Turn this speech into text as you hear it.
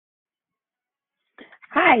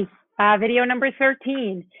Hi, video number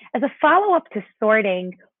 13. As a follow-up to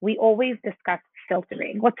sorting, we always discuss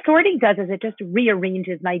filtering. What sorting does is it just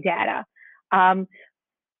rearranges my data. Um,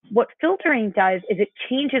 what filtering does is it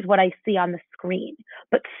changes what I see on the screen.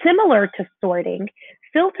 But similar to sorting,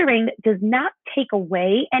 filtering does not take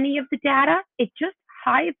away any of the data. It just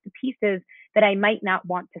hides the pieces that I might not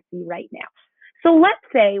want to see right now. So let's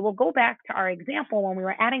say we'll go back to our example when we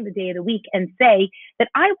were adding the day of the week and say that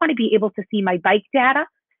I want to be able to see my bike data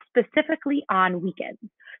specifically on weekends.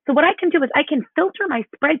 So what I can do is I can filter my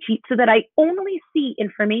spreadsheet so that I only see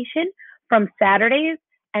information from Saturdays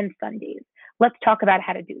and Sundays. Let's talk about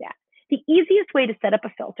how to do that. The easiest way to set up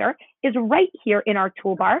a filter is right here in our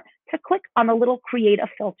toolbar to click on the little create a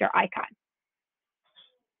filter icon.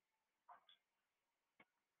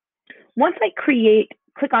 Once I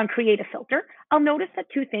click on create a filter, I'll notice that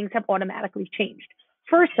two things have automatically changed.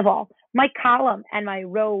 First of all, my column and my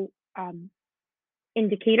row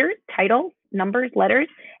indicators, titles, numbers, letters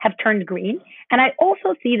have turned green. And I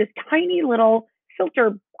also see this tiny little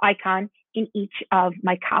filter icon in each of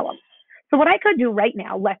my columns. So what I could do right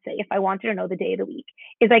now, let's say if I wanted to know the day of the week,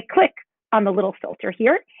 is I click on the little filter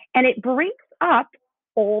here and it brings up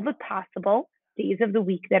all the possible days of the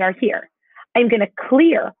week that are here. I'm going to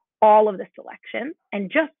clear all of the selections and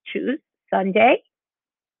just choose Sunday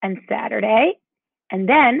and Saturday. And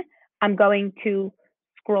then I'm going to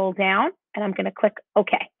scroll down and I'm going to click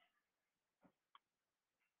OK.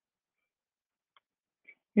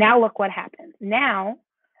 Now look what happens. Now,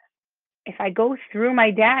 if I go through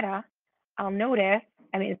my data, I'll notice,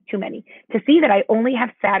 it's too many, to see that I only have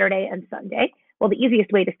Saturday and Sunday. Well, the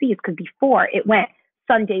easiest way to see is because before it went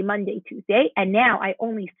Sunday, Monday, Tuesday, and now I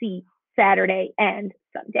only see Saturday and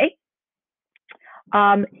Sunday.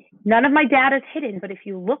 None of my data is hidden, but if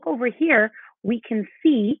you look over here, we can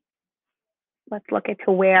see, let's look at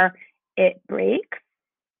to where it breaks.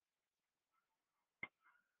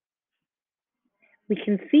 We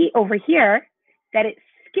can see over here that it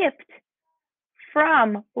skipped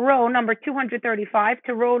from row number 235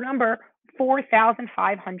 to row number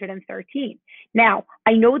 4,513. Now,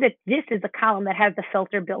 I know that this is a column that has the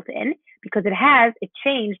filter built in because it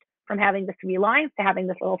changed from having the three lines to having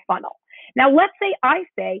this little funnel. Now, let's say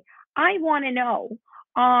I want to know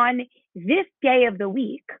on this day of the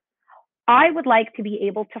week, I would like to be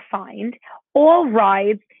able to find all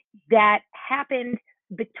rides that happened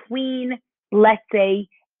between, let's say,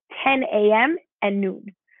 10 a.m. and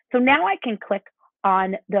noon. So now I can click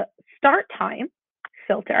on the start time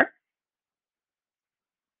filter.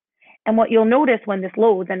 And what you'll notice when this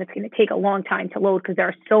loads, and it's going to take a long time to load because there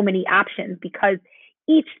are so many options because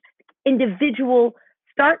each individual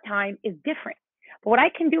start time is different. But what I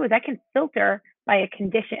can do is I can filter by a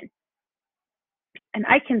condition. And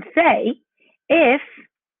I can say if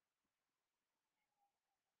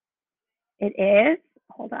it is,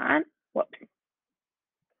 hold on, whoops,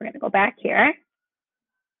 we're going to go back here.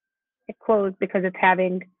 It closed because it's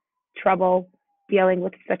having trouble dealing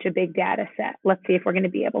with such a big data set. Let's see if we're going to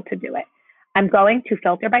be able to do it. I'm going to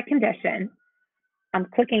filter by condition. I'm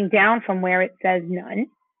clicking down from where it says none.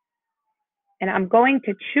 And I'm going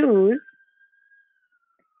to choose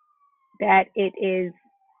that it is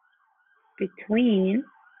between,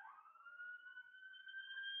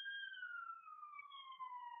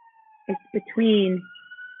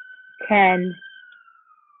 10,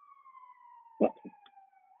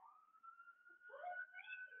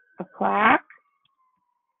 o'clock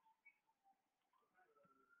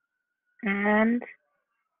and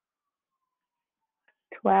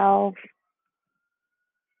 12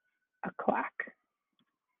 o'clock.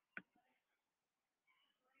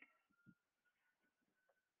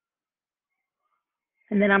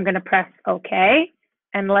 And then I'm going to press OK.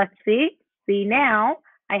 And let's see. See, now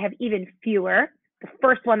I have even fewer. The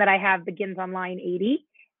first one that I have begins on line 80,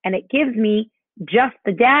 and it gives me just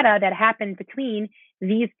the data that happened between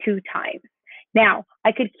these two times. Now,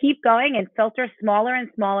 I could keep going and filter smaller and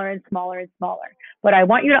smaller and smaller and smaller. What I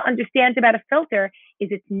want you to understand about a filter is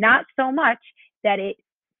it's not so much that it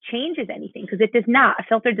changes anything, because it does not. A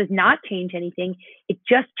filter does not change anything. It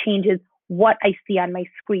just changes what I see on my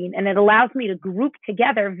screen. And it allows me to group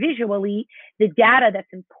together visually the data that's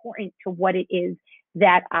important to what it is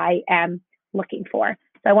that I am looking for.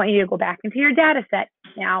 So I want you to go back into your data set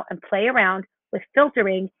now and play around with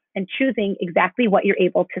filtering and choosing exactly what you're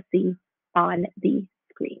able to see on the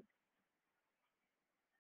screen.